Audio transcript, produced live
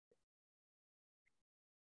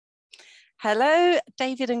Hello,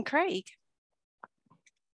 David and Craig.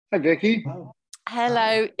 Hi, Vicky. Wow.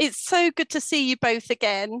 Hello. It's so good to see you both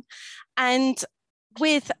again. And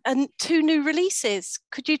with two new releases,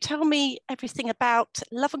 could you tell me everything about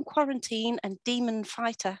Love and Quarantine and Demon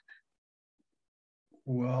Fighter?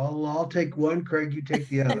 Well, I'll take one. Craig, you take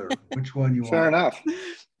the other. Which one you Fair want? enough.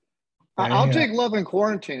 I'll take Love and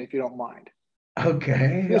Quarantine if you don't mind.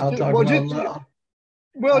 Okay, I'll talk about love.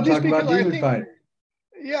 Well, just because I Demon think, Fighter.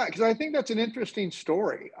 yeah, because I think that's an interesting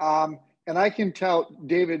story. And I can tell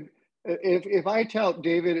David, if I tell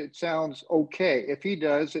David it sounds okay. If he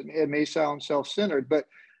does, it may sound self-centered. But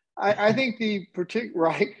I think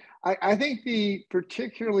I think the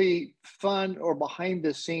particularly fun or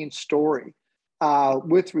behind-the-scenes story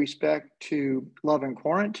with respect to Love and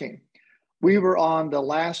Quarantine, we were on the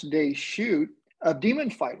last day shoot of Demon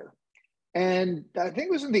Fighter. And I think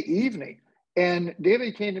it was in the evening. And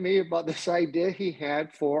David came to me about this idea he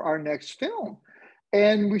had for our next film.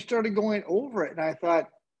 And we started going over it. And I thought,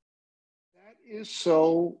 that is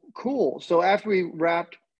so cool. So after we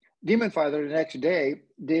wrapped Demon Fighter the next day,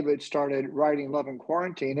 David started writing Love and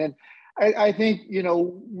Quarantine. And I think,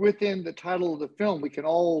 within the title of the film, we can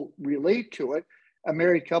all relate to it. A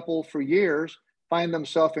married couple for years find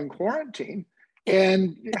themselves in quarantine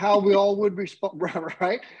and how we all would respond,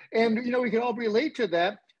 right? And, we can all relate to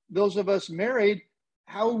that. Those of us married,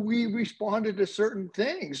 how we responded to certain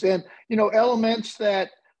things and, elements that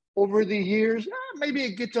over the years, maybe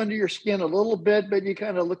it gets under your skin a little bit, but you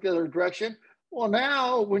kind of look the other direction. Well,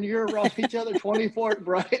 now when you're around each other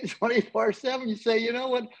 24/7, you say, you know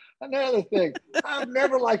what, another thing, I've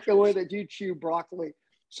never liked the way that you chew broccoli.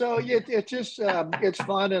 So it's just, it's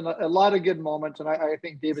fun and a lot of good moments. And I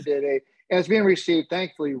think David and it's being received,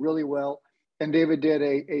 thankfully, really well. And David did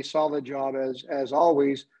a solid job as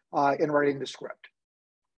always in writing the script.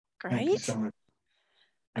 Great. Thank you so much.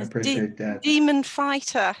 I appreciate that. Demon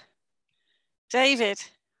Fighter. David,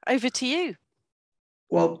 over to you.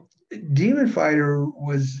 Well, Demon Fighter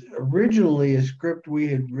was originally a script we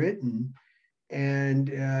had written, and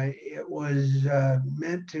it was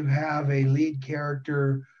meant to have a lead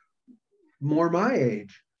character more my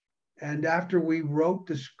age. And after we wrote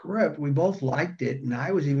the script, we both liked it, and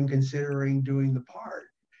I was even considering doing the part.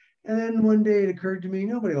 And then one day it occurred to me,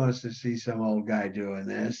 nobody wants to see some old guy doing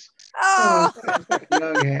this. Oh,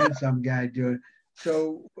 Young, handsome guy doing it.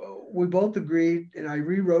 So we both agreed, and I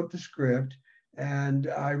rewrote the script, and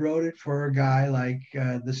I wrote it for a guy like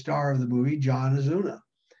the star of the movie, John Azuna,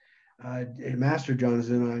 Master John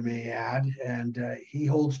Azuna, I may add, and he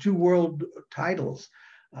holds 2 world titles.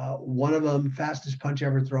 One of them, fastest punch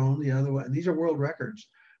ever thrown. The other one, these are world records,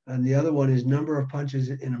 and the other one is number of punches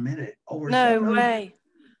in a minute. No way.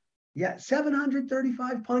 Yeah,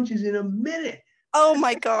 735 punches in a minute. Oh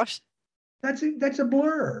my gosh. That's a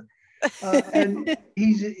blur. And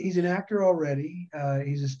he's an actor already.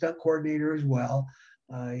 He's a stunt coordinator as well.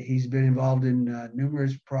 He's been involved in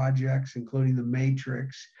numerous projects, including The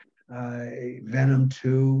Matrix, Venom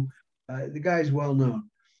 2. The guy's well known.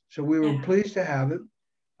 So we were pleased to have him.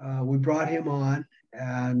 We brought him on,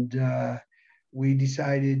 and we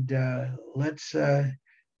decided, let's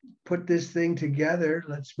put this thing together.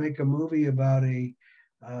 Let's make a movie about a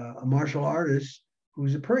martial artist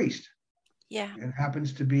who's a priest. Yeah. And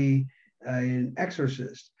happens to be an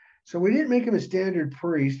exorcist. So we didn't make him a standard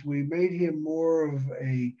priest. We made him more of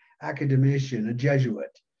a academician, a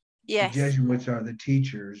Jesuit. Yes. The Jesuits are the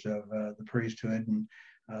teachers of the priesthood, and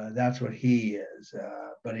that's what he is.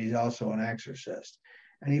 But he's also an exorcist,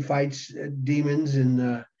 and he fights demons in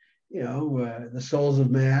the souls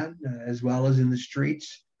of man, as well as in the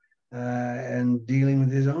streets, and dealing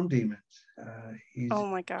with his own demons. Oh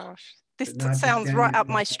my gosh. This not sounds right up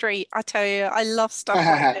my street. I tell you, I love stuff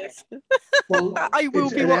like this. Well, I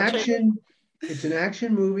will be watching. It's an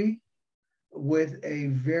action movie with a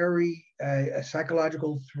very a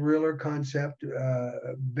psychological thriller concept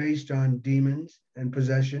based on demons and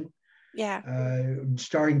possession. Yeah.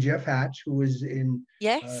 Starring Jeff Hatch, who was in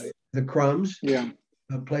The Crumbs. Yeah.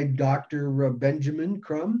 Played Dr. Benjamin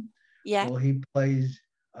Crumb. Yeah. Well, he plays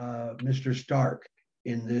Mr. Stark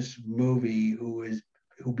in this movie, who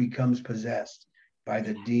becomes possessed by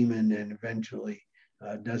the demon and eventually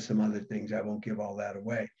does some other things. I won't give all that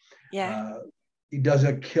away. Yeah. He does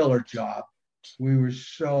a killer job. We were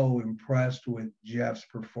so impressed with Jeff's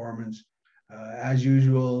performance. As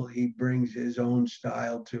usual, he brings his own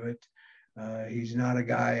style to it. He's not a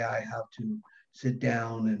guy I have to sit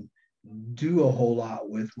down and do a whole lot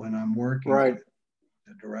with when I'm working with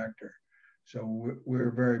the director. So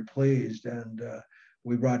we're very pleased. And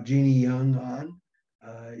we brought Jeannie Young on.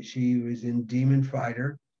 She was in Demon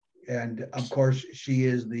Fighter. And of course, she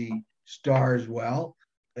is the stars well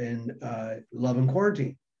in Love and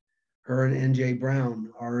Quarantine. Her and N.J.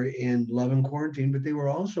 Brown are in Love and Quarantine, but they were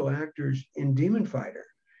also actors in Demon Fighter.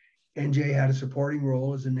 N.J. had a supporting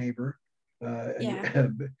role as a neighbor.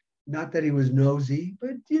 Not that he was nosy,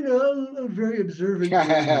 but, you know, a very observant.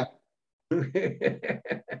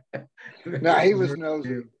 No, he was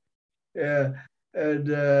nosy. Yeah.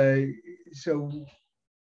 And so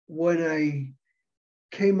when I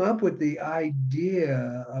came up with the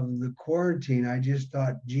idea of the quarantine, I just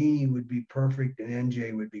thought Jeannie would be perfect and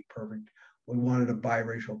NJ would be perfect. We wanted a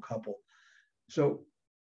biracial couple. So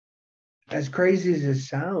as crazy as it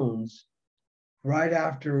sounds, right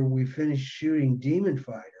after we finished shooting Demon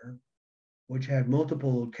Fighter, which had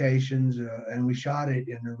multiple locations, and we shot it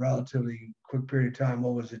in a relatively quick period of time.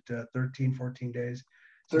 What was it, 13, 14 days?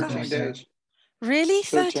 13 days. Really?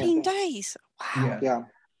 13 days? Wow. Yeah.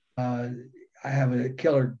 I have a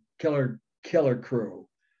killer crew.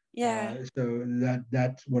 Yeah. So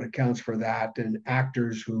that's what accounts for that. And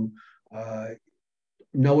actors who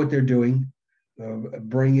know what they're doing,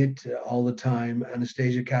 bring it all the time.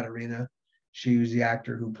 Anastasia Katerina, she was the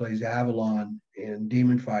actor who plays Avalon in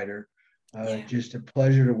Demon Fighter. Just a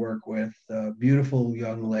pleasure to work with. Beautiful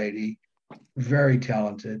young lady, very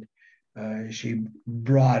talented. She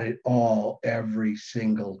brought it all every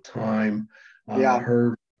single time.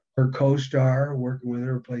 Her co-star working with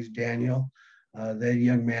her plays Daniel, that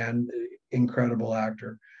young man, incredible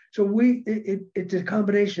actor. So it's a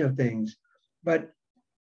combination of things. But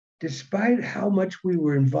despite how much we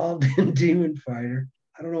were involved in Demon Fighter,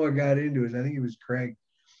 I don't know what got into it. I think it was Craig.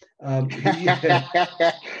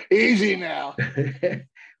 Easy now.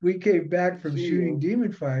 We came back from shooting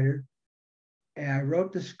Demon Fighter, and I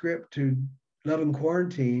wrote the script to Love and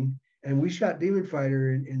Quarantine, and we shot Demon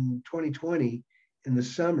Fighter in 2020 in the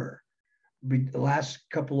summer, the last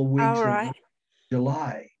couple of weeks of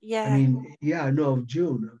July. Yeah. I mean, of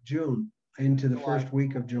June into the first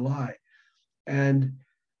week of July. And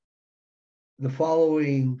the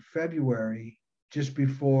following February, just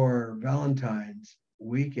before Valentine's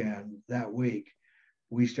weekend that week,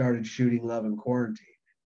 we started shooting Love and Quarantine.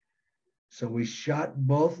 So we shot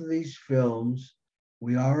both of these films.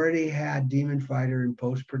 We already had Demon Fighter in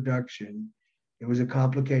post-production. It was a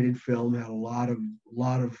complicated film, had a lot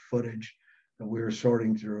of footage that we were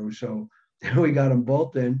sorting through. So we got them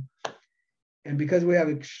both in. And because we have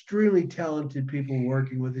extremely talented people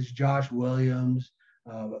working with us, Josh Williams,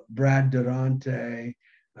 Brad Durante,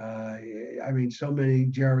 so many,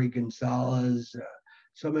 Jerry Gonzalez,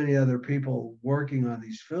 so many other people working on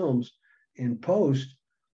these films in post,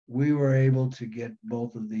 we were able to get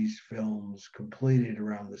both of these films completed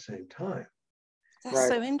around the same time. That's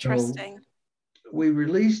so interesting. So we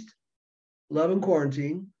released Love and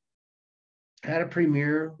Quarantine, had a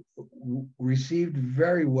premiere, received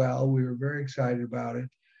very well. We were very excited about it.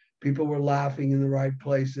 People were laughing in the right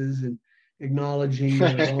places and acknowledging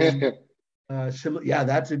their own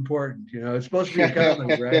that's important. You know, it's supposed to be a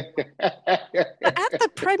comedy, right? But at the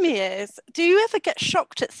premieres, do you ever get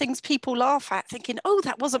shocked at things people laugh at, thinking, "Oh,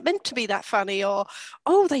 that wasn't meant to be that funny," or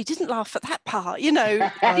 "Oh, they didn't laugh at that part"? You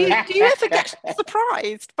know, do you ever get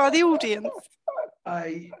surprised by the audience?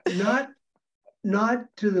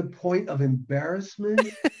 Not to the point of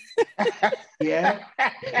embarrassment. Yeah.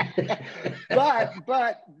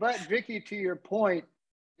 but Vicky, to your point,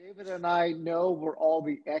 David and I know where all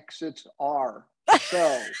the exits are.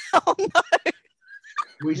 So oh no.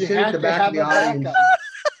 We sit at the back of the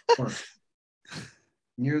audience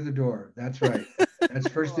near the door. That's right. That's the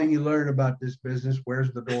first thing you learn about this business.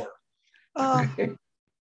 Where's the door? I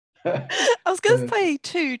was going to say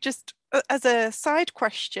too, just as a side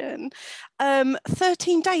question,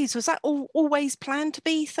 13 days, was that always planned to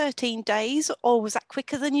be 13 days, or was that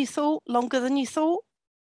quicker than you thought, longer than you thought?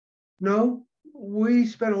 No, we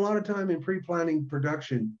spent a lot of time in pre-planning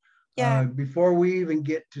production. Yeah. Before we even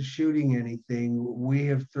get to shooting anything, we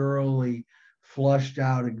have thoroughly flushed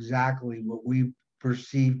out exactly what we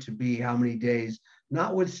perceive to be how many days,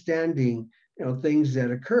 notwithstanding, things that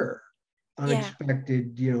occur,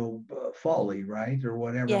 unexpected, folly, right? Or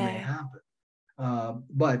whatever may happen.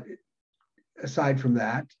 But aside from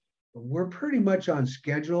that, we're pretty much on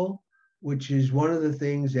schedule, which is one of the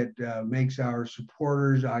things that makes our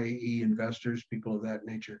supporters, i.e. investors, people of that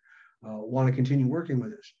nature, want to continue working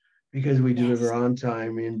with us, because we deliver on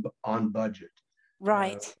time and on budget.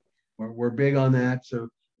 Right. We're big on that. So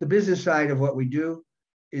the business side of what we do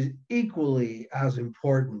is equally as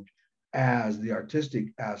important as the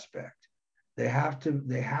artistic aspect. They have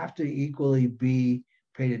to equally be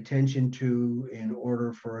paid attention to in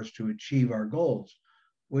order for us to achieve our goals,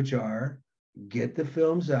 which are get the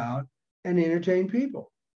films out and entertain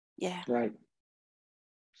people. Yeah. Right.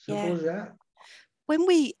 Simple as that. When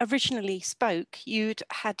we originally spoke, you'd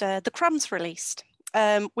had The Crumbs released,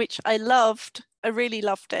 which I loved. I really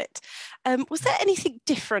loved it. Was there anything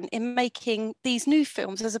different in making these new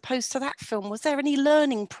films as opposed to that film? Was there any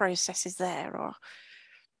learning processes there, or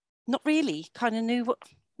not really? Kind of knew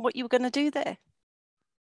what you were going to do there?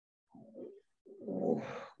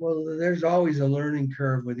 Well, there's always a learning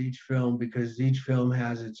curve with each film because each film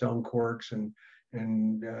has its own quirks and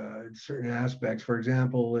certain aspects. For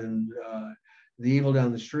example, in The Evil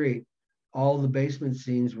Down the Street, all the basement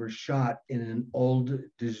scenes were shot in an old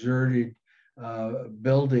deserted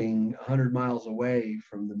building 100 miles away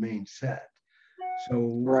from the main set.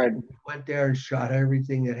 So Right. we went there and shot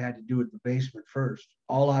everything that had to do with the basement first,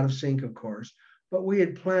 all out of sync, of course, but we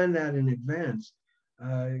had planned that in advance.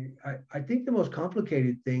 I think the most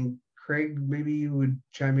complicated thing, Craig, maybe you would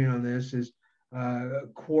chime in on this, is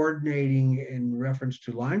coordinating in reference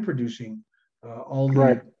to line producing all the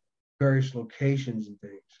Right. various locations and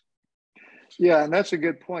things. Yeah, and that's a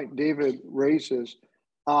good point David raises.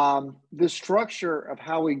 The structure of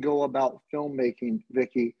how we go about filmmaking,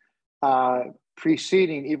 Vicki,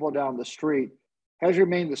 preceding Evil Down the Street has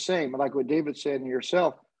remained the same. Like what David said and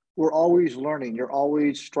yourself, we're always learning. You're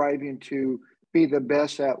always striving to be the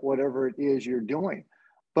best at whatever it is you're doing.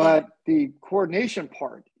 But the coordination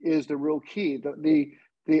part is the real key.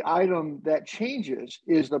 The item that changes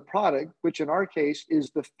is the product, which in our case is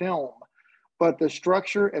the film. But the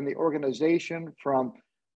structure and the organization, from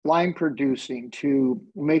line producing to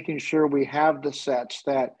making sure we have the sets,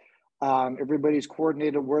 that everybody's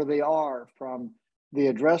coordinated where they are, from the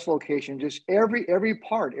address location, just every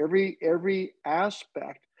part, every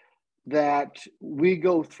aspect that we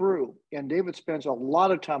go through. And David spends a lot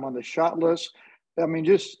of time on the shot list. I mean,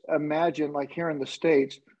 just imagine, like here in the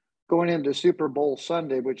States, going into Super Bowl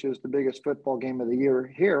Sunday, which is the biggest football game of the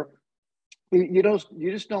year here. You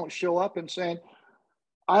just don't show up and saying,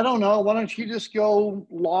 I don't know, why don't you just go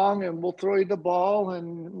long and we'll throw you the ball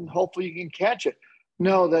and hopefully you can catch it.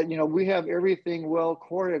 No, that, we have everything well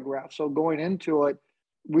choreographed. So going into it,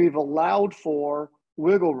 we've allowed for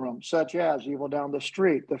wiggle room, such as Evil Down the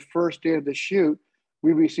Street. The first day of the shoot,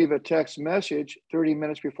 we receive a text message 30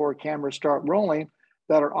 minutes before cameras start rolling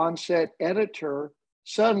that our on-set editor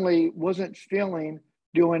suddenly wasn't feeling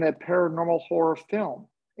doing a paranormal horror film.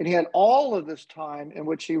 And he had all of this time in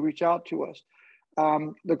which he reached out to us.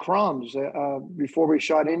 The Crumbs, before we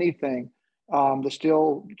shot anything, the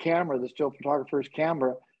still photographer's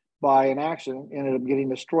camera, by an accident, ended up getting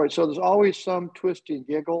destroyed. So there's always some twist and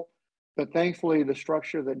giggle, but thankfully the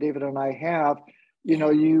structure that David and I have,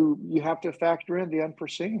 you have to factor in the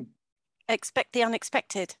unforeseen. Expect the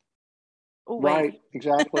unexpected. Always. Right,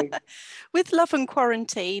 exactly. With Love and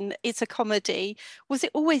Quarantine, it's a comedy. Was it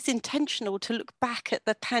always intentional to look back at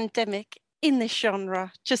the pandemic in this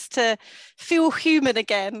genre, just to feel human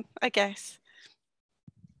again, I guess?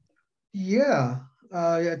 Yeah,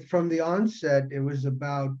 from the onset, it was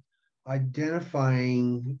about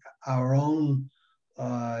identifying our own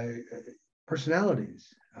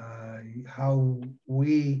personalities, how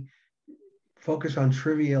we focus on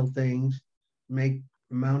trivial things, make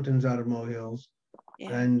mountains out of molehills.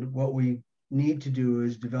 Yeah. And what we need to do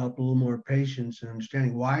is develop a little more patience and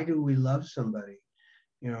understanding. Why do we love somebody?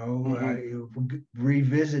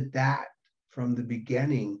 Revisit that from the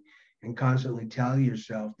beginning and constantly tell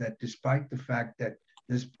yourself that despite the fact that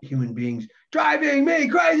this human being's driving me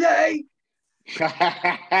crazy,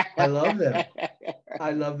 I love them.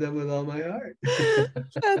 I love them with all my heart.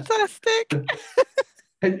 Fantastic.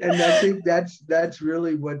 and I think that's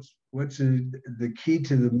really what's the key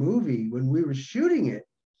to the movie. When we were shooting it,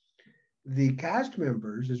 the cast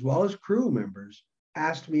members as well as crew members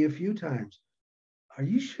asked me a few times, "Are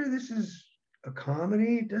you sure this is a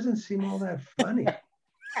comedy? It doesn't seem all that funny."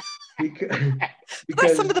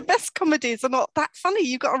 because some of the best comedies are not that funny.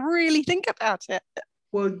 You've got to really think about it.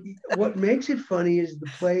 Well, what makes it funny is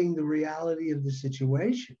playing the reality of the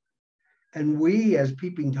situation. And we, as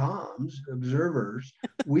peeping toms, observers,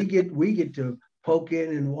 we get to poke in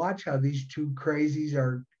and watch how these two crazies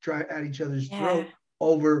are trying at each other's throat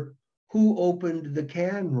over who opened the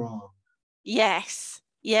can wrong. Yes.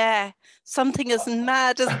 Yeah. Something as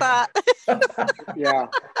mad as that. Yeah.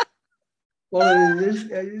 Well,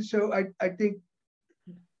 so I think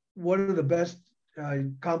one of the best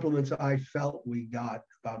compliments I felt we got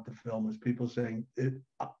about the film was people saying,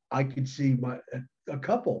 I could see a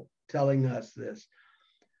couple telling us this.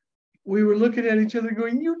 We were looking at each other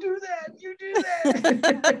going, "You do that, you do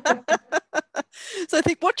that." So I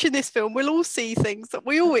think watching this film, we'll all see things that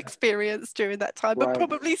we all experienced during that time, but Right.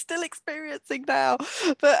 probably still experiencing now.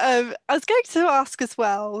 But I was going to ask as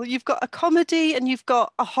well, you've got a comedy and you've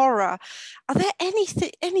got a horror. Are there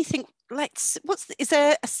anything like, is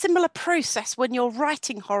there a similar process when you're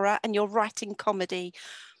writing horror and you're writing comedy?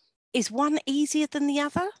 Is one easier than the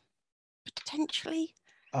other, potentially?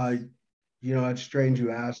 It's strange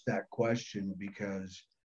you asked that question because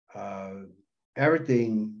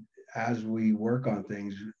everything, as we work on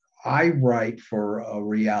things, I write for a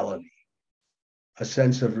reality, a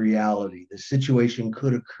sense of reality. The situation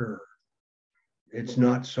could occur. It's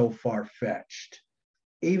not so far-fetched.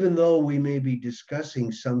 Even though we may be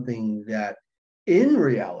discussing something that in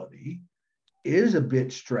reality is a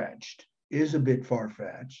bit stretched, is a bit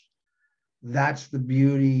far-fetched, that's the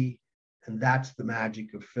beauty and that's the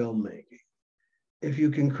magic of filmmaking. If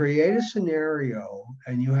you can create a scenario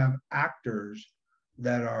and you have actors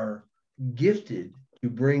that are gifted to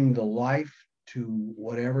bring the life to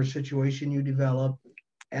whatever situation you develop,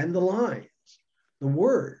 and the lines, the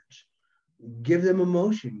words, give them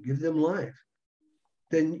emotion, give them life,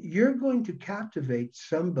 then you're going to captivate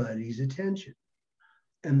somebody's attention.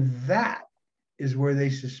 And that is where they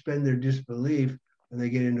suspend their disbelief when they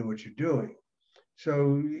get into what you're doing.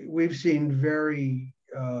 So we've seen very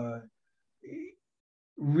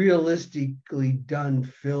realistically done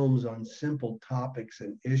films on simple topics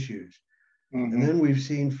and issues. Mm-hmm. And then we've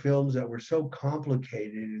seen films that were so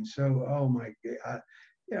complicated and so, oh my God,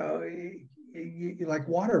 like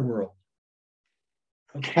Waterworld.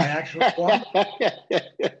 Okay, I actually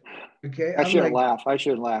okay. I shouldn't laugh. I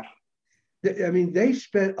shouldn't laugh. I mean, they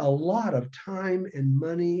spent a lot of time and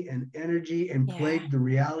money and energy and played the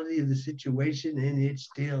reality of the situation, and it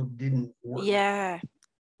still didn't work. Yeah.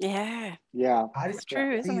 It's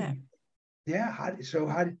true, isn't it? Yeah.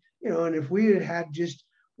 And if we had had just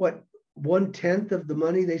what 1/10 of the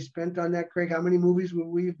money they spent on that, Craig, how many movies would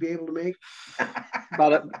we be able to make?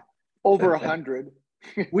 About over 100.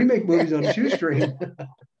 We make movies on a shoestring.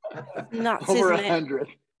 Nuts, over isn't 100. It?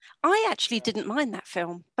 I actually didn't mind that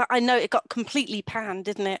film, but I know it got completely panned,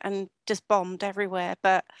 didn't it, and just bombed everywhere.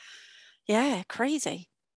 But yeah, crazy.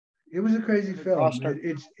 It was a crazy film.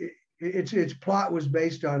 Its plot was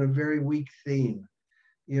based on a very weak theme.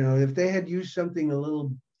 If they had used something a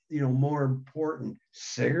little, more important,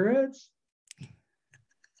 cigarettes.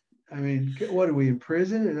 I mean, what are we in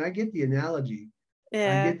prison? And I get the analogy.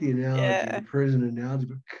 Yeah. I get the analogy, the prison analogy,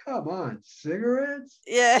 but come on, cigarettes?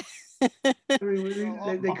 Yeah. I mean,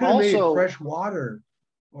 they could have made it fresh water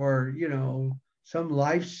or, some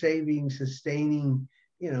life-saving, sustaining,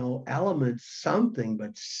 elements, something,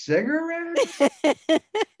 but cigarettes?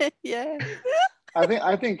 Yeah.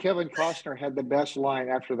 I think Kevin Costner had the best line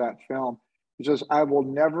after that film. He says, "I will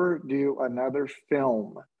never do another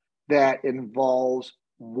film that involves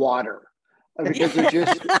water." Because it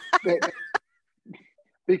just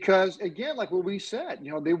because again, like what we said,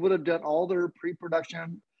 they would have done all their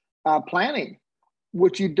pre-production planning,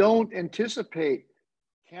 which you don't anticipate.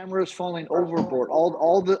 Cameras falling overboard,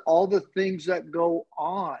 all the things that go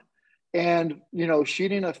on, and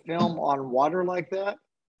shooting a film on water like that.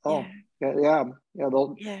 Oh yeah.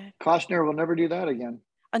 Costner will never do that again.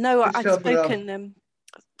 I know. I've spoken.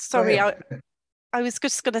 Sorry, I was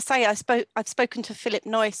just going to say I've spoken to Philip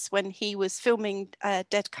Noyce when he was filming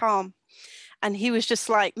Dead Calm, and he was just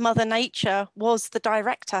like, Mother Nature was the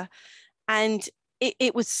director, and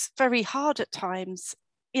it was very hard at times,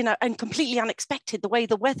 and completely unexpected the way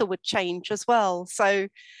the weather would change as well. So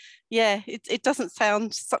yeah, it doesn't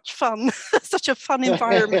sound such fun, such a fun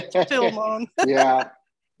environment to film on. Yeah.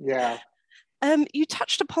 You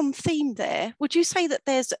touched upon theme there. Would you say that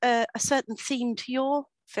there's a certain theme to your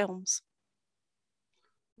films?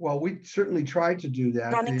 Well, we certainly try to do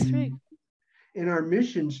that. Running through. In our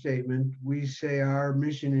mission statement, we say our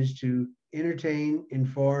mission is to entertain,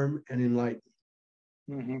 inform, and enlighten.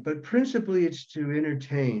 Mm-hmm. But principally, it's to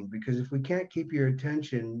entertain, because if we can't keep your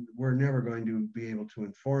attention, we're never going to be able to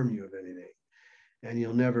inform you of anything, and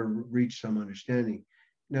you'll never reach some understanding.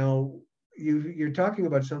 Now, you're talking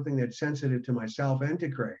about something that's sensitive to myself and to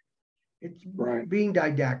Craig. It's being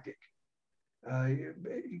didactic,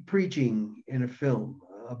 preaching in a film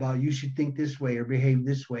about you should think this way or behave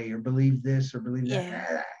this way or believe this or believe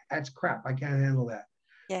that. That's crap. I can't handle that.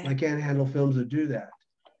 Yeah. I can't handle films that do that.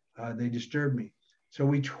 They disturb me. So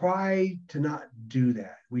we try to not do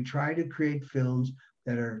that. We try to create films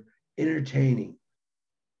that are entertaining.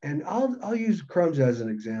 And I'll use Crumbs as an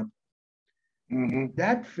example. Mm-hmm.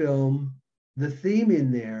 That film, the theme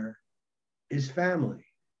in there is family.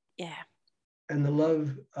 Yeah. And the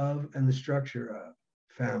love of and the structure of.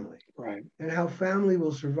 family, Right. and how family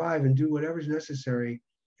will survive and do whatever's necessary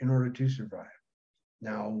in order to survive.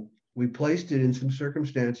 Now, we placed it in some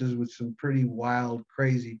circumstances with some pretty wild,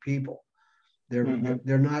 crazy people. They're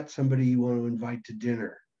not somebody you want to invite to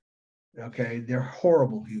dinner. Okay, they're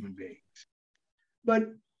horrible human beings. But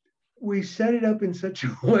we set it up in such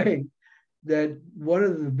a way that one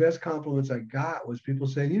of the best compliments I got was people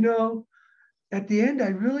saying, at the end, I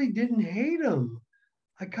really didn't hate them.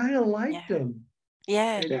 I kind of liked them.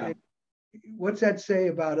 Yeah. And what's that say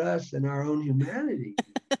about us and our own humanity?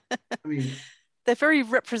 I mean, they're very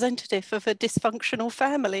representative of a dysfunctional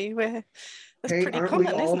family where that's hey, pretty aren't we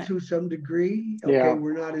common, all isn't it? to some degree? Okay, Yeah.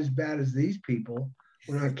 we're not as bad as these people.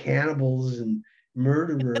 We're not cannibals and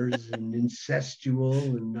murderers and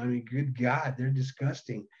incestual. And I mean, good God, they're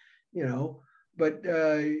disgusting, But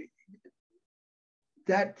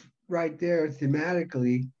that right there,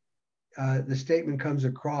 thematically, the statement comes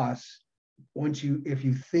across if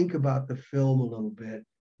you think about the film a little bit,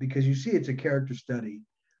 because you see it's a character study,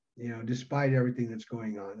 despite everything that's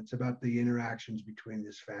going on. It's about the interactions between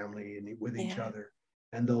this family and with each other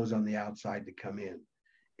and those on the outside to come in.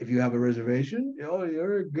 If you have a reservation,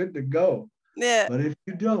 you're good to go. Yeah. But if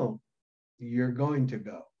you don't, you're going to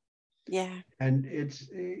go. Yeah. And it's,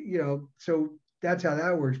 so that's how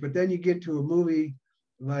that works. But then you get to a movie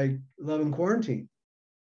like Love and Quarantine,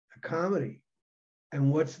 a comedy.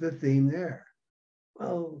 And what's the theme there?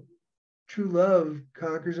 Well, true love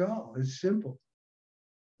conquers all. It's simple.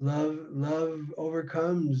 Love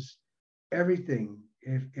overcomes everything.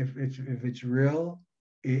 If it's real,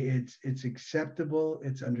 it's acceptable,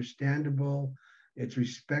 it's understandable, it's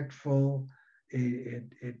respectful,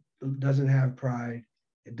 it doesn't have pride.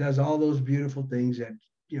 It does all those beautiful things that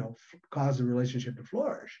cause the relationship to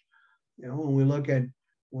flourish. When we look at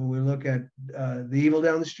The Evil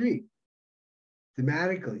Down the Street,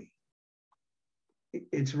 thematically,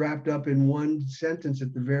 it's wrapped up in one sentence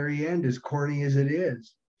at the very end, as corny as it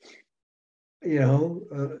is.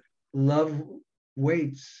 Love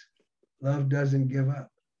waits, love doesn't give up.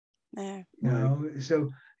 Yeah. So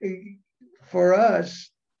for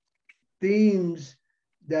us, themes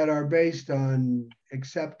that are based on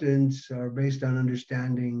acceptance, are based on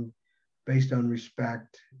understanding, based on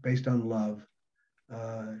respect, based on love,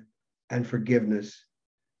 and forgiveness.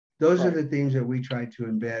 Those are the themes that we try to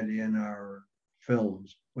embed in our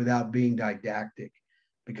films without being didactic.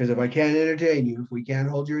 Because if I can't entertain you, if we can't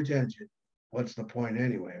hold your attention, what's the point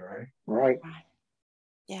anyway, right? Right.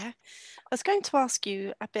 Yeah. I was going to ask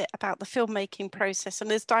you a bit about the filmmaking process,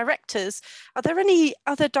 and as directors, are there any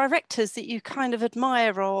other directors that you kind of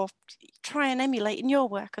admire or try and emulate in your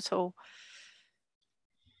work at all?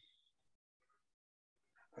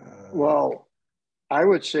 Well, I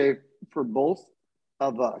would say for both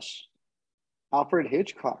of us, Alfred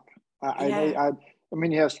Hitchcock. I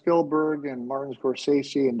mean, you have Spielberg and Martin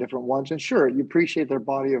Scorsese and different ones, and sure, you appreciate their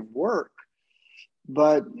body of work.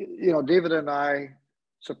 But, David and I,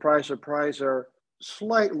 surprise, surprise, are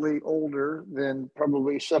slightly older than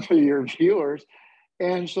probably some of your viewers.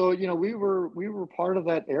 And so, we were part of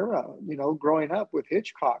that era, growing up with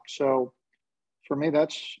Hitchcock. So for me,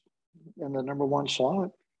 that's in the number one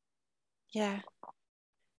slot. Yeah.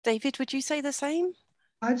 David, would you say the same?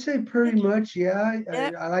 I'd say pretty much, yeah.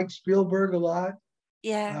 I like Spielberg a lot.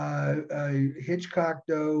 Yeah. Hitchcock,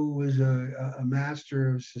 though, was a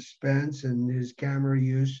master of suspense and his camera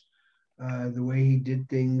use, the way he did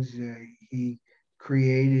things. He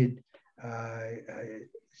created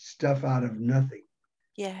stuff out of nothing.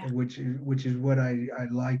 Yeah. Which is what I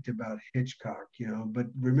liked about Hitchcock, But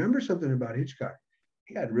remember something about Hitchcock: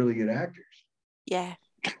 he had really good actors. Yeah.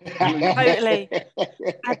 Totally.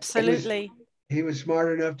 Absolutely. He was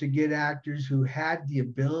smart enough to get actors who had the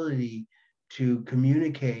ability to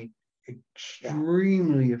communicate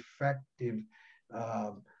extremely effective,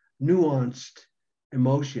 nuanced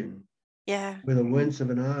emotion. Yeah. With a wince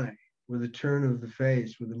of an eye, with a turn of the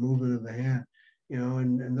face, with a movement of the hand.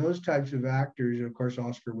 And those types of actors, of course,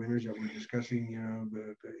 Oscar winners that we're discussing,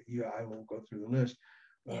 I won't go through the list.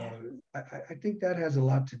 Yeah. I think that has a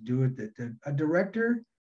lot to do with it. That a director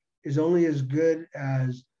is only as good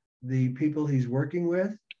as the people he's working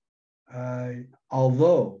with.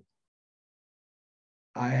 Although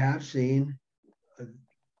I have seen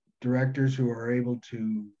directors who are able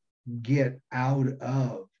to get out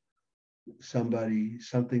of somebody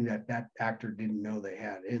something that actor didn't know they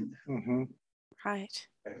had in them. Mm-hmm. Right.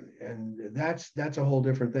 And that's a whole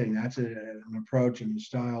different thing. That's an approach and a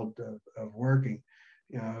style of working.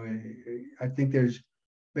 I think there's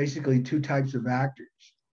basically two types of actors: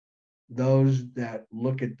 those that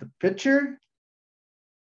look at the picture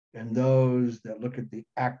and those that look at the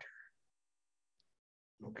actor.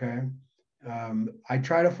 Okay. I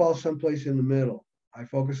try to fall someplace in the middle. I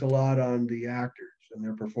focus a lot on the actors and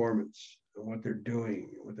their performance and what they're doing,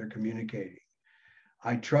 what they're communicating.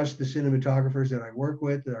 I trust the cinematographers that I work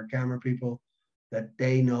with, that are camera people, that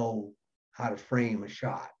they know how to frame a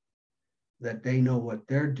shot, that they know what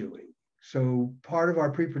they're doing. So part of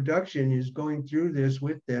our pre-production is going through this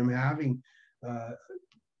with them, having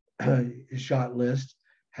a shot list,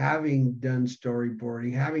 having done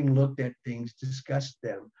storyboarding, having looked at things, discussed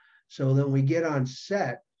them. So then we get on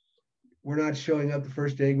set, we're not showing up the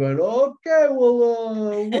first day going, okay, well, what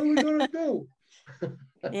are we going to do?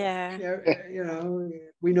 Yeah. You know,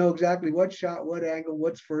 we know exactly what shot, what angle,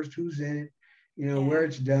 what's first, who's in it, you know, where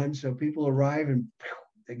it's done. So people arrive and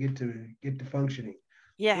they get to functioning.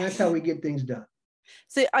 Yes. And that's how we get things done.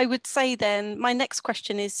 So I would say then, my next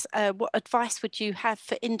question is, what advice would you have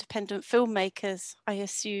for independent filmmakers? I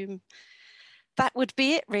assume that would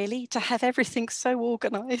be it, really, to have everything so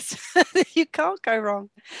organized that you can't go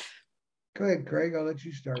wrong. Go ahead, Craig. I'll let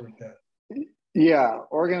you start with that. Yeah,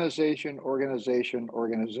 organization.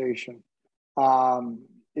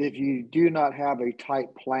 If you do not have a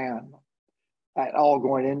tight plan at all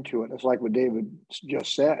going into it, it's like what David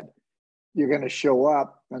just said. You're going to show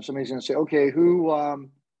up and somebody's going to say, okay, who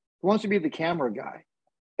wants to be the camera guy?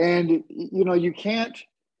 And, you know, you can't,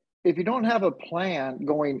 if you don't have a plan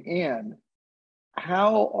going in,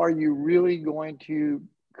 how are you really going to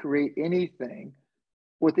create anything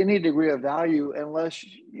with any degree of value unless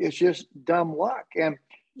it's just dumb luck? And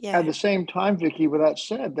at the same time, Vicki, with that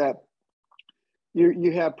said, that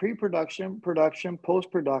you have pre-production, production,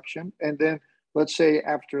 post-production, and then let's say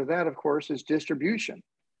after that, of course, is distribution.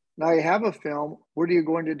 Now you have a film, what are you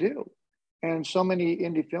going to do? And so many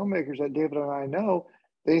indie filmmakers that David and I know,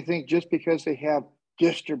 they think just because they have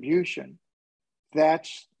distribution,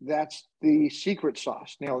 that's the secret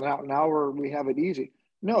sauce. You know, now we have it easy.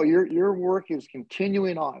 No, your work is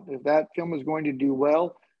continuing on. If that film is going to do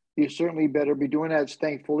well, you certainly better be doing that. It's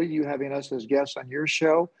thankfully you having us as guests on your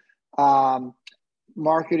show.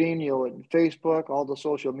 Marketing, you know, Facebook, all the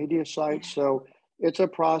social media sites. So it's a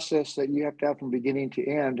process that you have to have from beginning to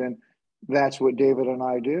end. And that's what David and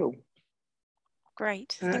I do.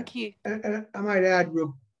 Great. Thank you. And I might add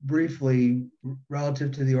real briefly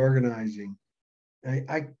relative to the organizing.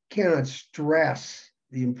 I cannot stress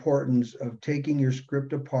the importance of taking your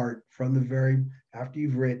script apart from the very, after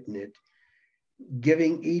you've written it,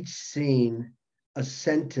 giving each scene a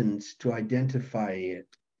sentence to identify it,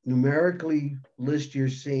 numerically list your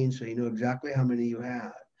scene so you know exactly how many you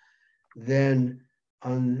have. Then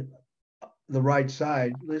on the right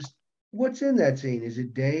side, list what's in that scene. Is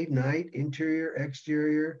it day, night, interior,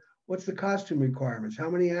 exterior? What's the costume requirements? How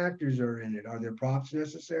many actors are in it? Are there props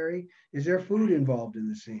necessary? Is there food involved in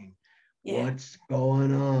the scene? What's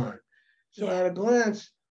going on? So at a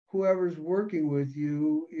glance, whoever's working with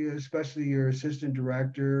you, especially your assistant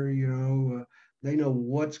director, you know, they know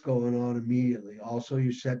what's going on immediately. Also,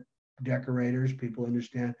 your set decorators, people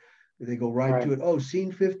understand. They go right to it. Oh,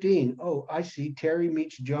 scene 15. Oh, I see. Terry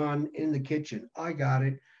meets John in the kitchen. I got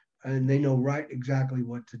it. And they know right exactly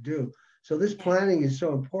what to do. So this planning is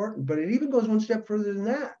so important, but it even goes one step further than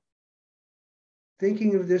that.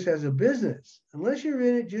 Thinking of this as a business, unless you're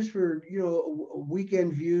in it just for, you know,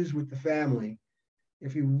 weekend views with the family,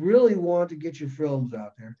 if you really want to get your films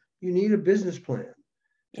out there, you need a business plan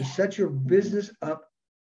to set your business up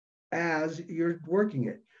as you're working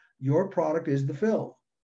it. Your product is the film.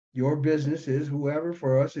 Your business is whoever.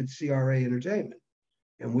 For us, it's CRA Entertainment,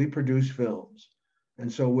 and we produce films.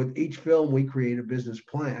 And so with each film, we create a business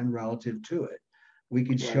plan relative to it. We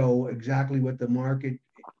could show exactly what the market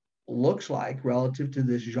looks like relative to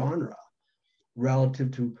this genre, relative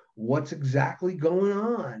to what's exactly going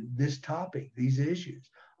on, this topic, these issues,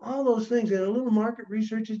 all those things. And a little market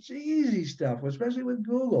research, it's easy stuff, especially with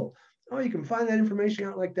Google. Oh, you can find that information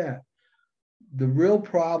out like that. The real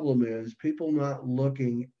problem is people not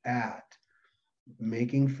looking at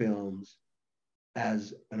making films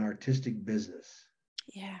as an artistic business.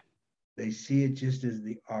 Yeah. They see it just as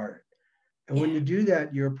the art. And when you do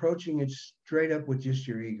that, you're approaching it straight up with just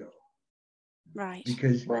your ego. Right.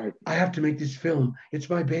 Because I have to make this film. It's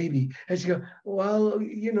my baby. And you go, well,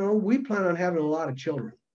 you know, we plan on having a lot of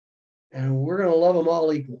children and we're going to love them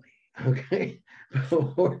all equally. Okay.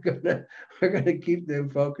 But we're gonna keep them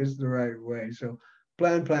focused the right way. So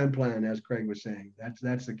plan, as Craig was saying.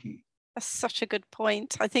 That's the key. That's such a good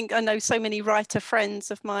point. I think I know so many writer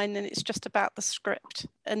friends of mine, and it's just about the script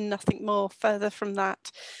and nothing more further from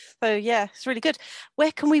that. So yeah, it's really good.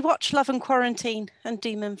 Where can we watch Love and Quarantine and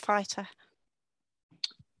Demon Fighter?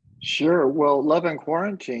 Sure. Well, Love and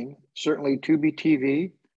Quarantine, certainly Tubi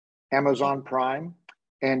TV, Amazon Prime,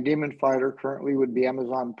 and Demon Fighter currently would be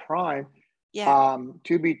Amazon Prime. Yeah.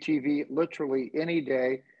 Tubi TV literally any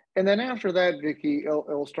day. And then after that, Vicky,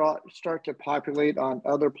 it'll start to populate on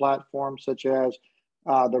other platforms such as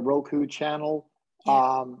the Roku channel,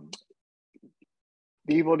 Yeah.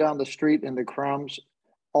 The Evil Down the Street and the Crumbs,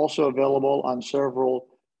 also available on several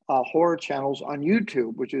horror channels on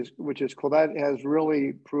YouTube, which is cool. That has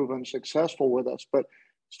really proven successful with us. But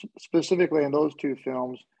specifically in those two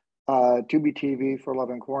films, Tubi TV for Love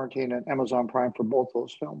and Quarantine and Amazon Prime for both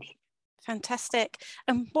those films. Fantastic.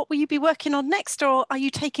 And what will you be working on next, or are you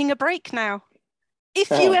taking a break now? If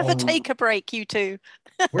you ever take a break, you two.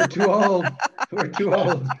 We're too old. We're too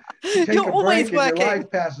old. You take You're a always break and working. your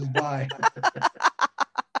life passes by.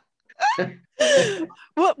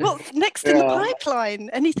 What's next in the pipeline?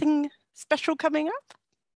 Anything special coming up?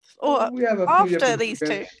 Or we have a few after these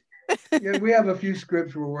scripts. two? Yeah, we have a few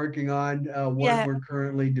scripts we're working on. One we're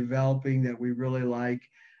currently developing that we really like.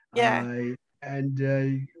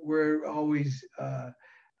 And we're always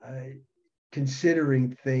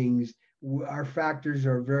considering things. Our factors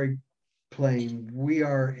are very plain. We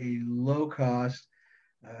are a low-cost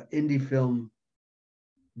indie film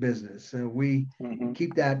business, so we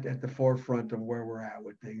keep that at the forefront of where we're at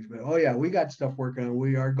with things. But we got stuff working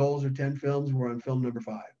on. Our goals are 10 films. We're on film number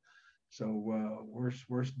 5, so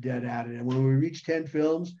we're dead at it. And when we reach 10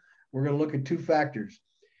 films, we're going to look at 2 factors.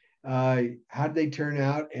 How did they turn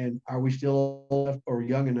out, and are we still old enough or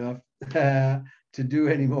young enough to do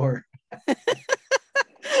any more?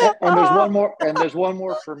 And there's one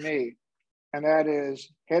more for me, and that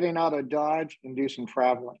is heading out of Dodge and do some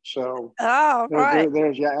traveling. So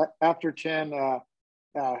there's after 10,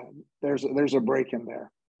 there's a break in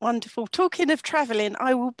there. Wonderful. Talking of traveling,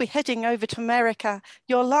 I will be heading over to America.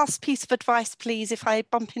 Your last piece of advice, please, if I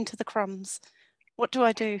bump into the Crumbs. What do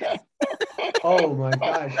I do? Oh my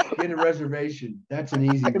gosh, get a reservation. That's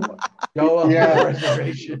an easy one. Go up get a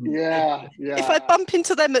reservation. Yeah. If I bump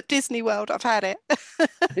into them at Disney World, I've had it.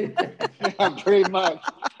 Yeah, pretty much.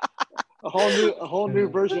 A whole new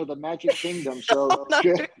version of the Magic Kingdom. So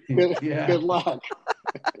good luck.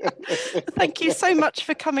 Thank you so much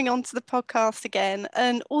for coming on to the podcast again,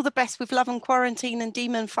 and all the best with Love and Quarantine and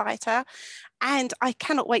Demon Fighter. And I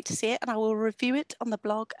cannot wait to see it, and I will review it on the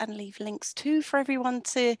blog and leave links too for everyone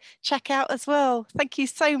to check out as well. Thank you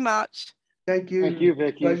so much. Thank you. Thank you,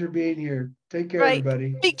 Vicky. Pleasure being here. Take care,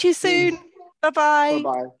 everybody. Speak to you soon. Bye-bye.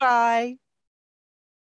 Bye-bye. Bye.